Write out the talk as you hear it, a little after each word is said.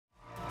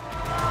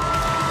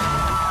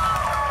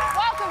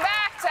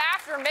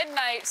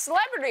right,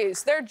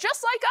 celebrities. They're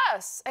just like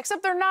us,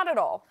 except they're not at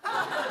all.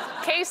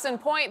 Case in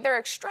point, they're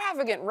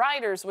extravagant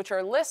riders, which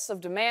are lists of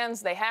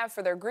demands they have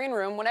for their green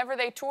room whenever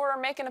they tour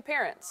or make an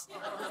appearance.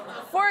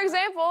 For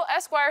example,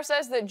 Esquire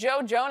says that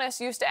Joe Jonas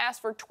used to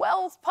ask for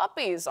 12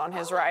 puppies on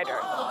his rider.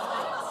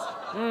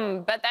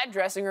 Bet that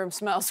dressing room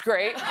smells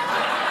great.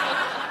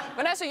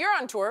 Vanessa, you're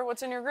on tour.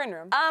 What's in your green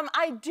room?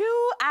 I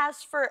do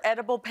ask for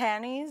edible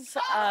panties,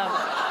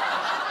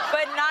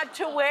 but not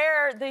to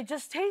wear. They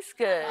just taste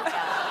good.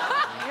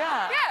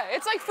 Yeah. Yeah,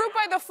 it's like fruit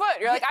by the foot.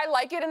 You're like, I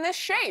like it in this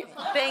shape.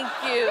 Thank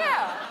you.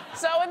 Yeah.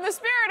 So in the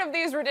spirit of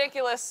these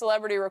ridiculous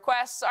celebrity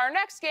requests, our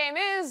next game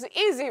is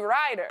Easy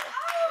Rider.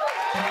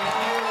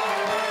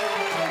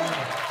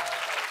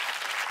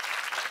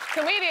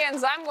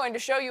 Comedians, I'm going to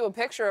show you a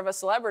picture of a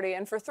celebrity,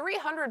 and for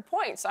 300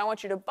 points, I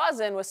want you to buzz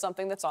in with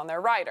something that's on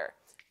their rider.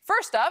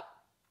 First up,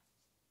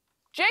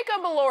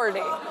 Jacob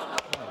Elordi.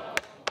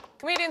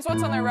 Comedians,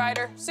 what's on their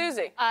rider?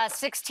 Suzi.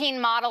 16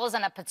 models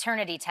and a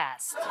paternity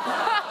test.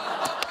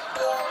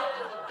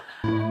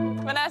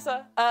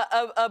 Vanessa.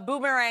 A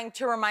boomerang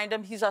to remind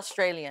him he's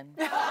Australian.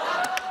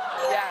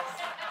 Yes.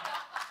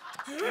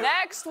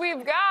 Next,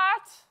 we've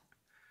got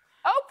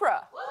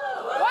Oprah.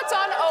 What's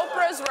on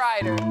Oprah's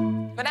rider?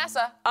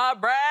 Vanessa. A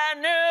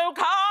brand new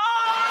car!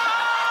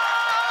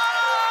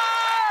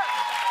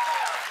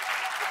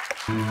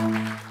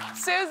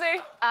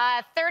 Suzi.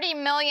 30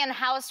 million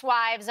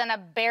housewives and a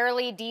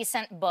barely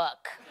decent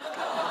book.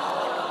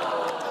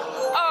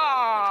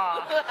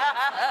 Aw.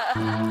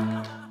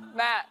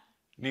 Matt.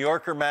 New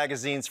Yorker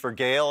magazines for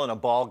Gail and a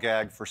ball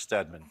gag for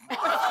Stedman.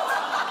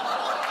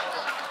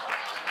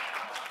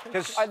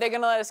 Are they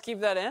gonna let us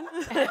keep that in?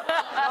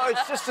 No,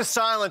 it's just a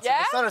silence.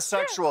 Yeah? It's not a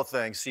sexual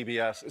thing,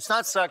 CBS. It's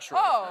not sexual.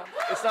 Oh.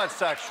 It's not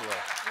sexual.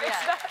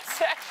 It's not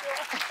sexual.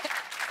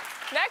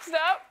 Next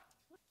up,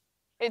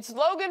 it's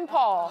Logan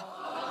Paul.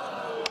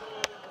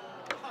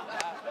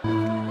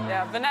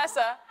 Yeah,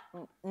 Vanessa.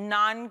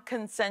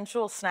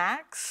 Non-consensual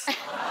snacks.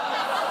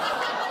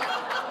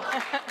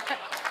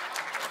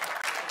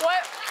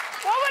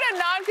 What would a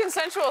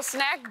non-consensual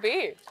snack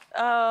be?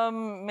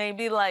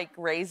 Maybe like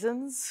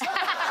raisins.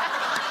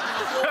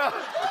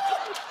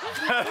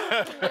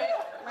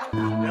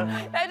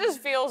 That just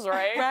feels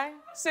right. Right?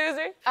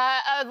 Suzi?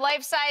 A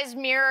life-size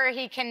mirror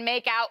he can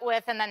make out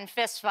with and then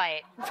fist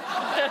fight.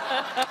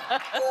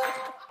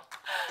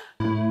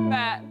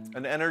 Matt.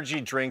 An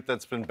energy drink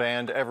that's been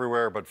banned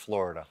everywhere but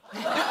Florida.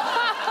 And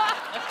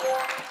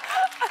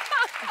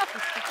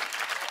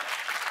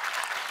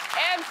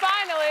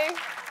finally,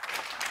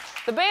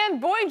 the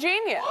band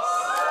Boygenius.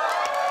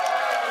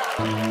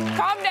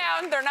 Calm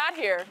down, they're not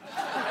here.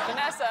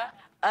 Vanessa.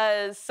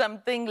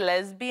 Something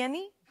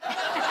lesbian-y?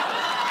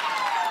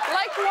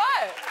 Like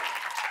what?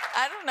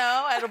 I don't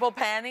know, edible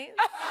panties?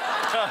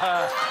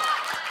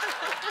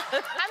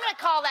 I'm gonna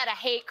call that a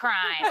hate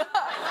crime.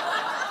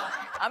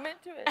 I'm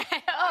into it.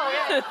 Oh,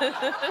 yeah.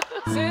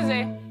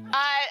 Suzi.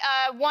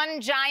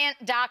 One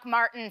giant Doc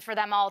Martin for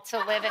them all to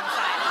live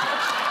inside.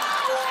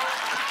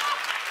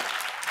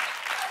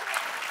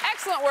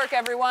 Excellent work,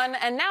 everyone.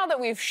 And now that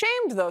we've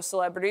shamed those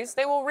celebrities,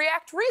 they will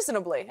react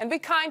reasonably and be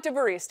kind to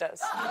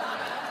baristas.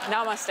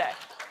 Namaste.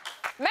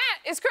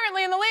 Matt is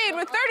currently in the lead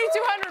with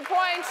 3,200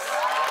 points.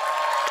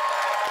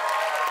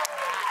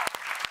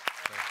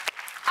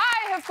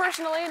 I have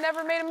personally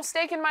never made a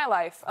mistake in my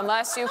life,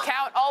 unless you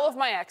count all of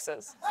my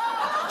exes.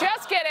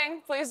 Just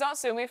kidding. Please don't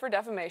sue me for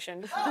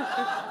defamation.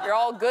 You're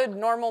all good,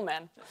 normal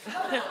men.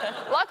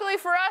 Luckily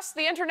for us,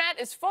 the internet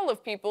is full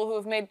of people who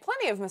have made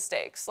plenty of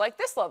mistakes, like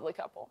this lovely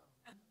couple.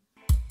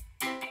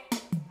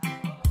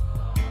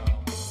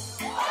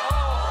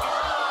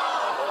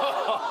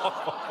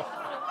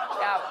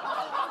 Yeah.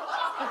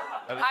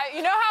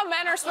 You know how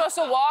men are supposed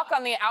to walk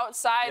on the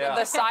outside of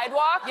the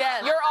sidewalk?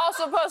 Yes. You're all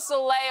supposed to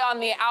lay on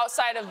the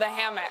outside of the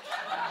hammock.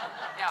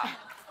 Yeah.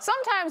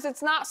 Sometimes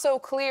it's not so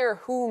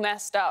clear who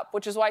messed up,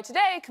 which is why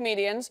today,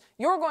 comedians,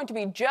 you're going to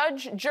be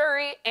judge,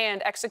 jury,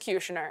 and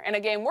executioner in a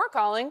game we're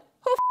calling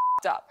Who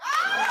F***ed Up?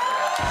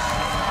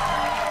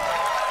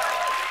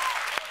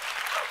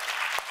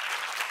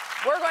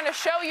 We're going to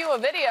show you a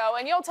video,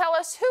 and you'll tell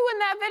us who in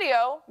that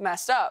video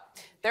messed up.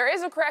 There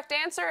is a correct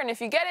answer, and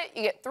if you get it,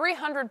 you get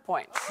 300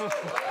 points. Yeah?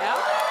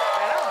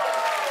 I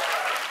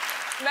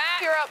know.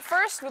 Matt, you're up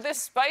first with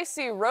this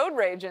spicy road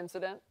rage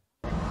incident.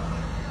 I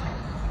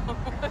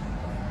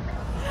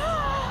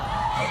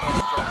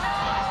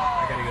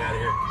gotta get out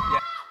of here.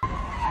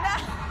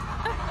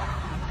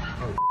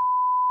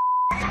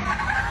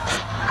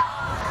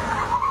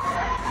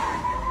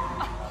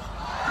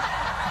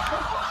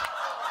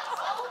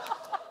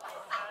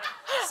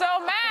 So,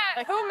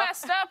 Matt, who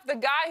messed up? The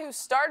guy who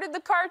started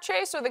the car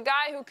chase or the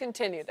guy who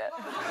continued it?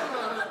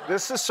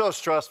 This is so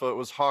stressful. It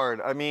was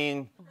hard. I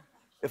mean,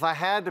 if I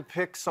had to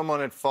pick someone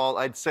at fault,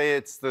 I'd say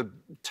it's the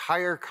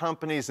tire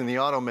companies and the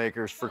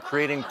automakers for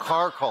creating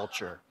car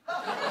culture.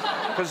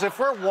 Because if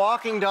we're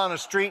walking down a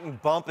street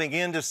and bumping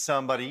into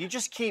somebody, you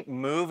just keep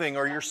moving,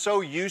 or you're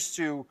so used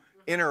to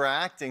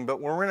interacting.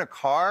 But when we're in a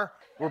car,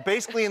 we're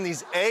basically in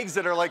these eggs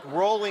that are like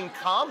rolling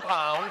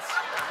compounds.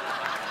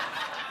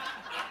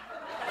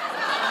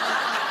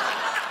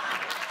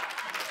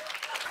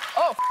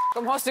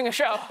 I'm hosting a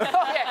show.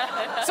 Okay,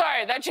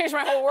 sorry, that changed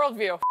my whole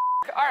worldview.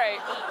 All right.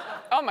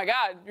 Oh my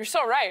God, you're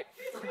so right.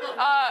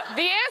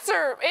 The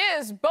answer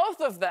is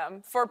both of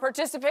them for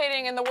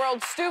participating in the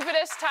world's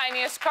stupidest,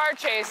 tiniest car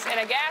chase in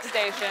a gas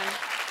station.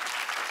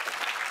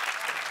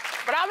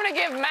 But I'm gonna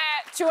give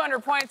Matt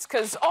 200 points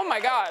because, oh my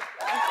God.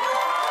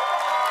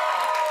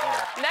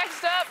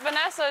 Next up,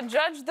 Vanessa,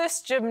 judge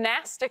this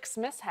gymnastics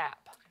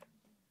mishap.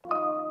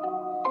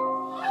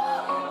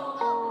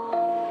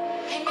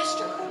 Hey,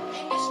 mister.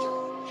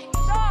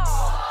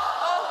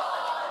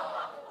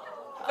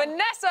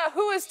 Vanessa,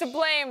 who is to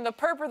blame, the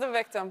perp or the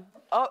victim?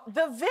 Oh,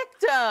 the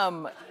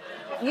victim.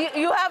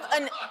 You have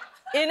an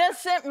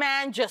innocent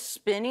man just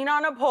spinning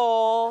on a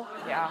pole.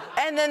 Yeah.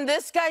 And then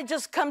this guy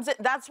just comes in.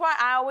 That's why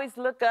I always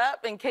look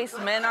up in case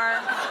men are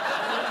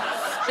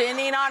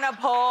spinning on a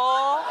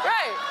pole.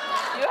 Right.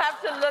 You have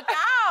to look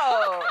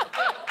out.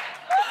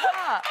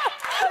 Yeah.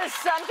 'Cause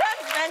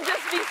sometimes men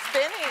just be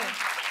spinning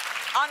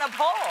on a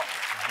pole.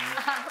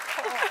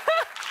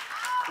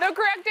 The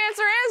correct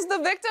answer is the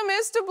victim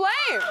is to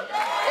blame.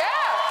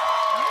 Yeah.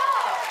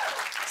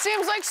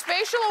 Seems like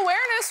spatial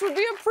awareness would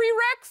be a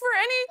prereq for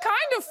any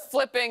kind of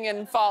flipping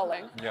and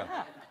falling.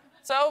 Yeah.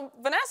 So,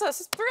 Vanessa,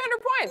 this is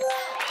 300 points.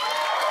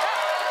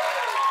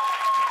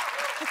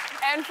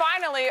 And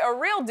finally, a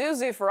real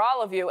doozy for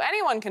all of you.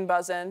 Anyone can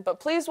buzz in, but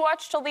please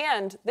watch till the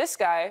end. This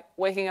guy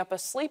waking up a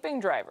sleeping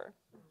driver.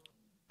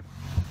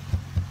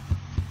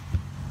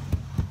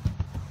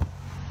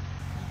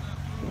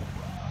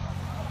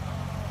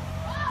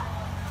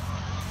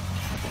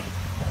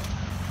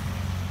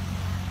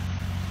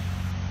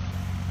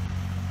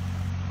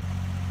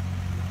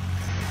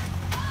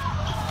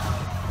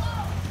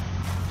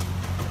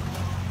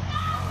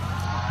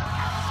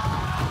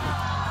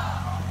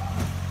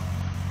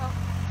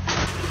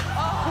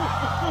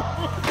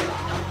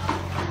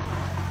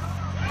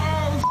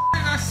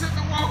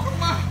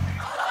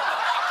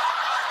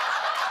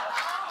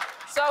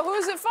 So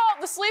who's at fault,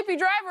 the sleepy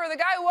driver or the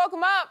guy who woke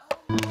him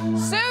up?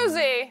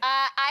 Suzi.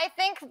 I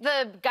think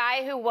the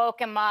guy who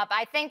woke him up.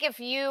 I think if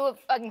you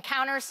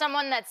encounter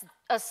someone that's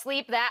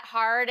asleep that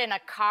hard in a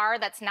car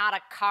that's not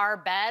a car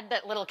bed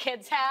that little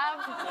kids have,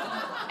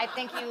 I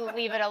think you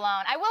leave it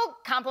alone. I will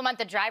compliment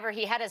the driver.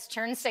 He had his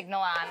turn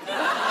signal on.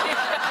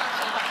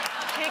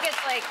 He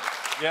gets like...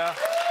 Yeah.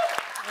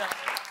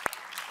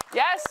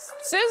 Yes,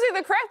 Suzi,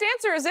 the correct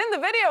answer is in the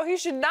video. He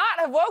should not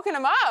have woken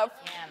him up.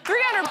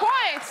 300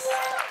 points.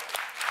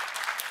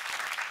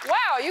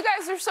 Wow, you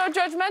guys are so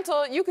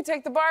judgmental, you could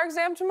take the bar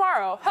exam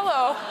tomorrow.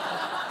 Hello.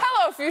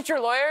 Hello, future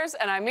lawyers,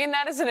 and I mean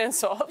that as an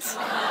insult.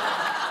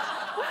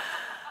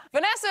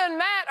 Vanessa and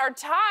Matt are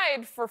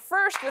tied for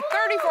first with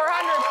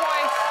 3,400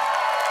 points.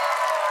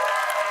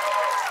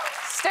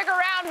 Stick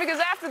around because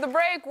after the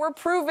break, we're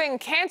proving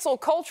cancel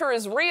culture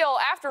is real.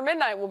 After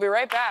midnight, we'll be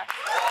right back.